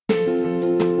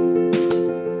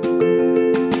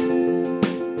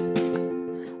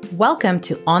Welcome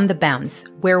to On the Bounce,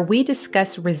 where we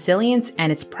discuss resilience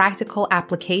and its practical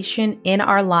application in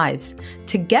our lives.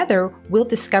 Together, we'll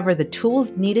discover the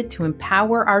tools needed to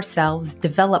empower ourselves,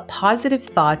 develop positive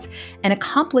thoughts, and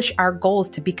accomplish our goals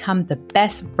to become the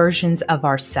best versions of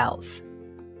ourselves.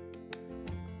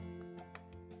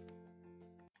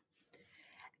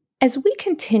 As we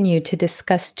continue to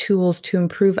discuss tools to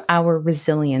improve our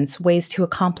resilience, ways to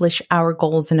accomplish our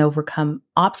goals and overcome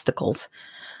obstacles,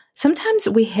 sometimes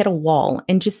we hit a wall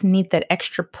and just need that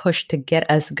extra push to get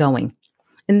us going.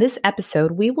 In this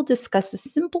episode, we will discuss a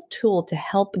simple tool to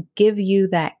help give you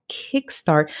that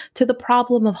kickstart to the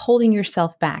problem of holding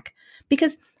yourself back.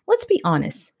 Because let's be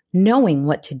honest, knowing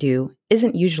what to do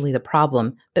isn't usually the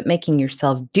problem, but making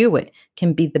yourself do it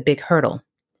can be the big hurdle.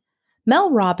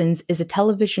 Mel Robbins is a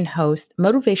television host,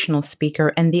 motivational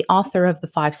speaker, and the author of the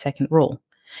 5-Second Rule.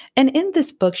 And in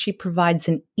this book, she provides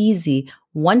an easy,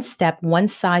 one-step,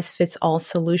 one-size-fits-all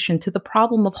solution to the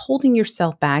problem of holding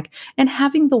yourself back and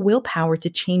having the willpower to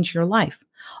change your life.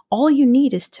 All you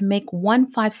need is to make one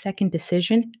 5-second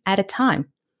decision at a time.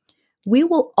 We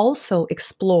will also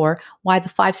explore why the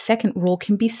 5-second rule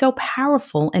can be so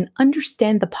powerful and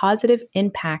understand the positive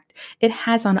impact it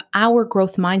has on our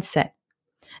growth mindset.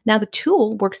 Now, the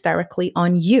tool works directly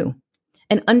on you.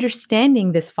 And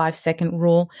understanding this 5-second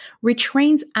rule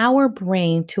retrains our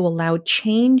brain to allow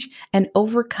change and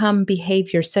overcome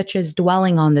behaviors such as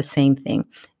dwelling on the same thing,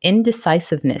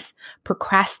 indecisiveness,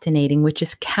 procrastinating, which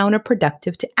is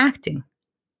counterproductive to acting.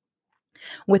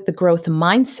 With the growth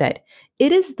mindset,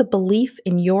 it is the belief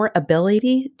in your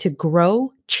ability to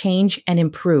grow, change, and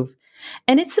improve.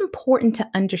 And it's important to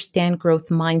understand growth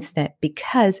mindset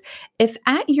because if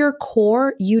at your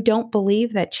core you don't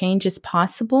believe that change is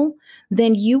possible,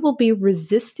 then you will be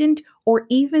resistant or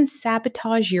even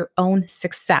sabotage your own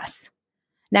success.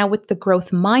 Now, with the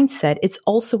growth mindset, it's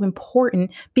also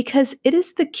important because it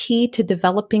is the key to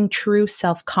developing true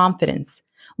self-confidence,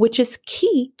 which is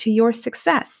key to your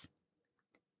success.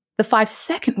 The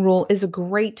 5-second rule is a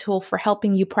great tool for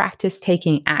helping you practice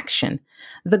taking action.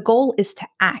 The goal is to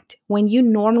act when you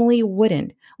normally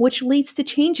wouldn't, which leads to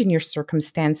change in your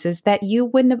circumstances that you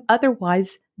wouldn't have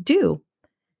otherwise do.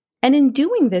 And in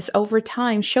doing this over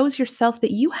time shows yourself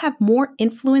that you have more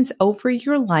influence over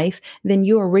your life than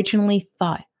you originally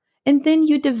thought. And then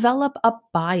you develop a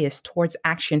bias towards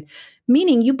action,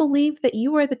 meaning you believe that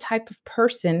you are the type of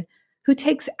person who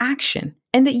takes action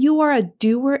and that you are a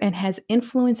doer and has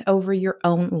influence over your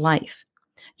own life.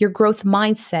 Your growth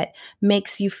mindset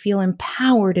makes you feel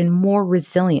empowered and more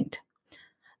resilient.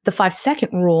 The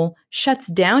 5-second rule shuts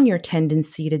down your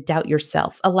tendency to doubt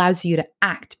yourself, allows you to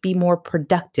act, be more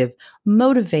productive,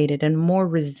 motivated, and more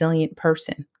resilient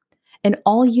person. And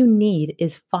all you need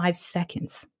is 5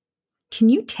 seconds. Can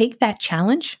you take that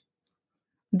challenge?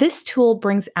 This tool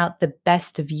brings out the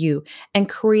best of you and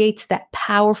creates that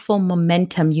powerful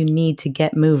momentum you need to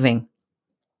get moving.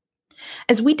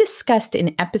 As we discussed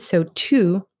in episode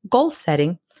 2, goal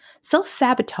setting,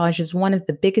 self-sabotage is one of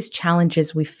the biggest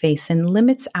challenges we face and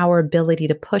limits our ability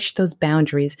to push those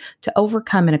boundaries to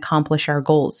overcome and accomplish our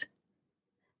goals.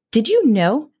 Did you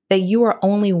know that you are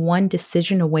only one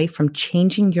decision away from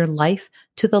changing your life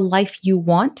to the life you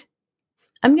want?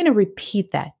 I'm going to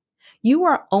repeat that. You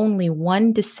are only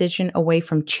one decision away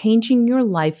from changing your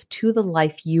life to the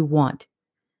life you want.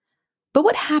 But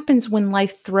what happens when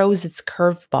life throws its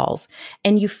curveballs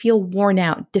and you feel worn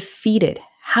out, defeated?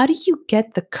 How do you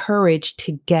get the courage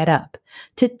to get up,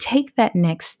 to take that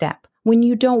next step when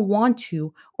you don't want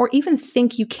to or even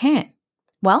think you can?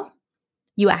 Well,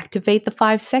 you activate the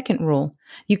 5-second rule.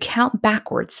 You count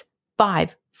backwards,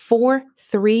 5, 4,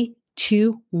 3,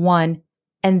 2, 1,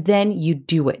 and then you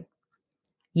do it.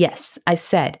 Yes, I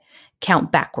said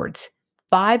count backwards.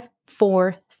 5,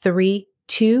 4, 3,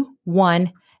 2,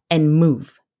 1, and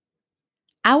move.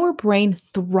 Our brain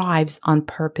thrives on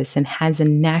purpose and has a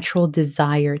natural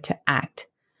desire to act.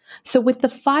 So with the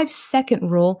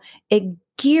 5-second rule, it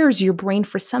gears your brain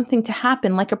for something to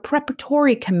happen like a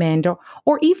preparatory command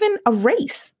or even a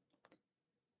race.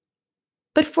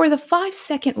 But for the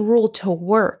 5-second rule to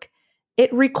work,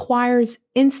 it requires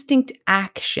instinct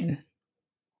action.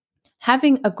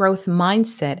 Having a growth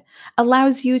mindset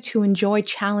allows you to enjoy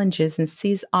challenges and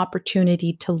seize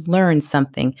opportunity to learn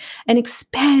something and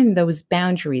expand those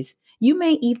boundaries. You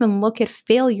may even look at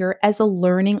failure as a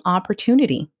learning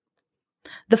opportunity.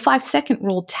 The 5-second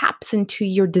rule taps into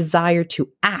your desire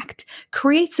to act,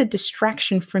 creates a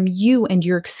distraction from you and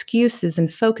your excuses,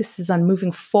 and focuses on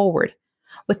moving forward.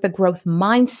 With the growth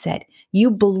mindset,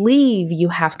 you believe you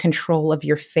have control of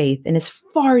your faith and as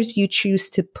far as you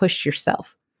choose to push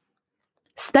yourself.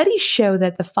 Studies show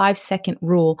that the 5-second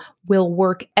rule will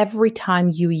work every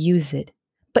time you use it,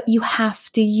 but you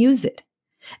have to use it.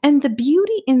 And the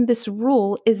beauty in this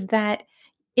rule is that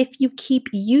if you keep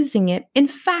using it, in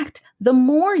fact, the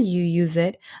more you use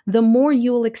it, the more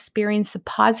you will experience a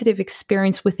positive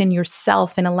experience within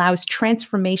yourself and allows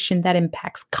transformation that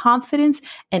impacts confidence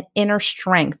and inner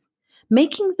strength,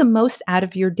 making the most out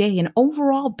of your day and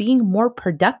overall being more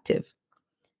productive.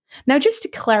 Now, just to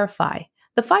clarify,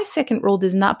 the 5-second rule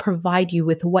does not provide you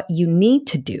with what you need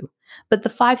to do, but the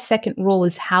 5-second rule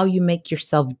is how you make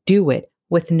yourself do it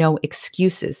with no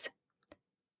excuses.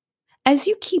 As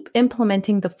you keep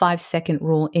implementing the 5-second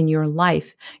rule in your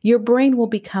life, your brain will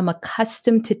become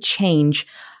accustomed to change,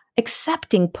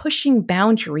 accepting pushing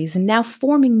boundaries, and now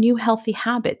forming new healthy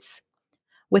habits.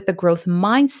 With a growth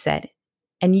mindset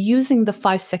and using the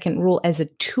 5-second rule as a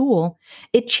tool,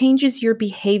 it changes your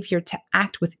behavior to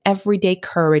act with everyday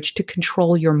courage to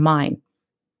control your mind.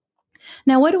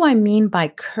 Now, what do I mean by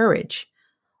courage?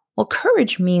 Well,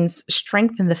 courage means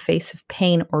strength in the face of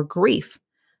pain or grief.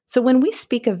 So when we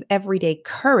speak of everyday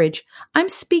courage, I'm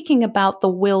speaking about the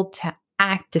will to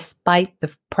act despite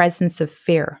the presence of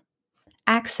fear.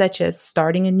 Acts such as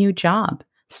starting a new job,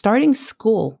 starting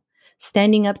school,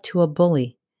 standing up to a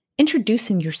bully,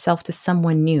 introducing yourself to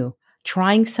someone new,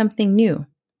 trying something new.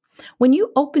 When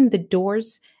you open the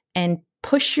doors and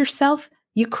push yourself,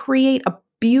 you create a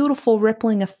beautiful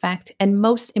rippling effect, and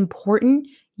most important,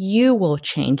 you will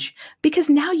change because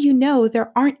now you know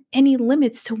there aren't any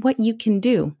limits to what you can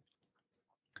do.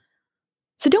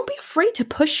 So don't be afraid to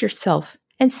push yourself.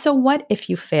 And so what if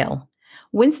you fail?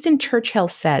 Winston Churchill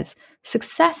says,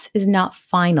 success is not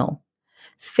final.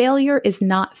 Failure is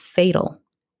not fatal.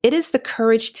 It is the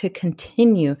courage to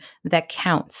continue that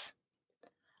counts.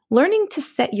 Learning to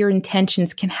set your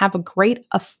intentions can have a great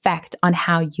effect on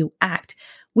how you act.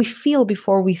 We feel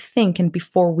before we think and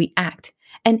before we act.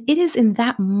 And it is in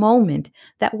that moment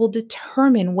that will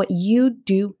determine what you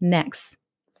do next.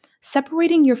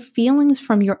 Separating your feelings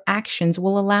from your actions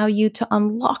will allow you to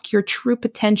unlock your true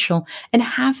potential and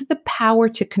have the power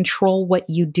to control what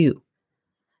you do.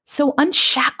 So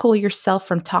unshackle yourself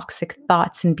from toxic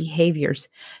thoughts and behaviors.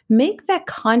 Make that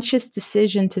conscious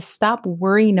decision to stop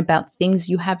worrying about things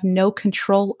you have no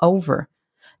control over.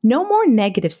 No more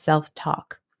negative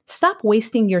self-talk. Stop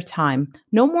wasting your time.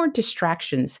 No more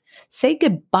distractions. Say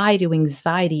goodbye to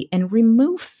anxiety and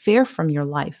remove fear from your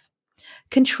life.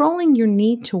 Controlling your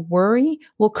need to worry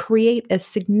will create a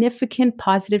significant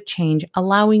positive change,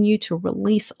 allowing you to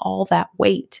release all that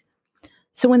weight.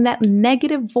 So when that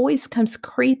negative voice comes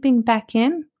creeping back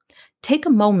in, take a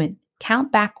moment,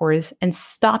 count backwards, and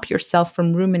stop yourself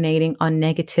from ruminating on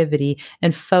negativity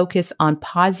and focus on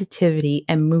positivity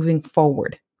and moving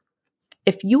forward.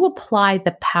 If you apply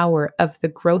the power of the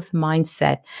growth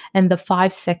mindset and the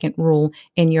 5-second rule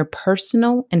in your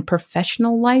personal and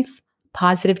professional life,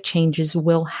 positive changes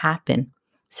will happen.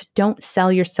 So don't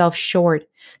sell yourself short.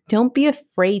 Don't be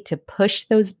afraid to push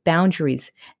those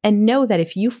boundaries and know that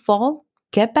if you fall,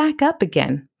 get back up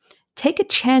again. Take a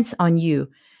chance on you.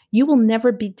 You will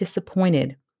never be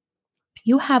disappointed.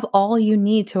 You have all you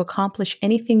need to accomplish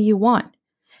anything you want.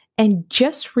 And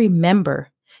just remember,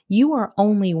 you are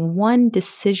only one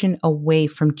decision away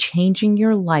from changing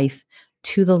your life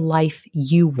to the life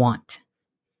you want.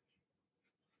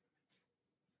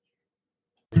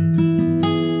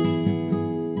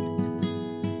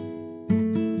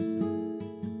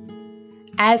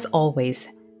 As always,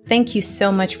 thank you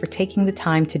so much for taking the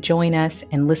time to join us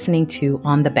and listening to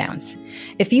On the Bounce.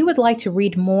 If you would like to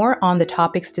read more on the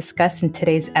topics discussed in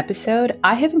today's episode,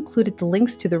 I have included the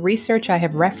links to the research I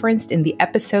have referenced in the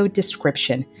episode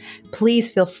description.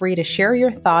 Please feel free to share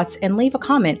your thoughts and leave a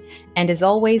comment. And as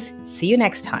always, see you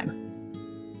next time.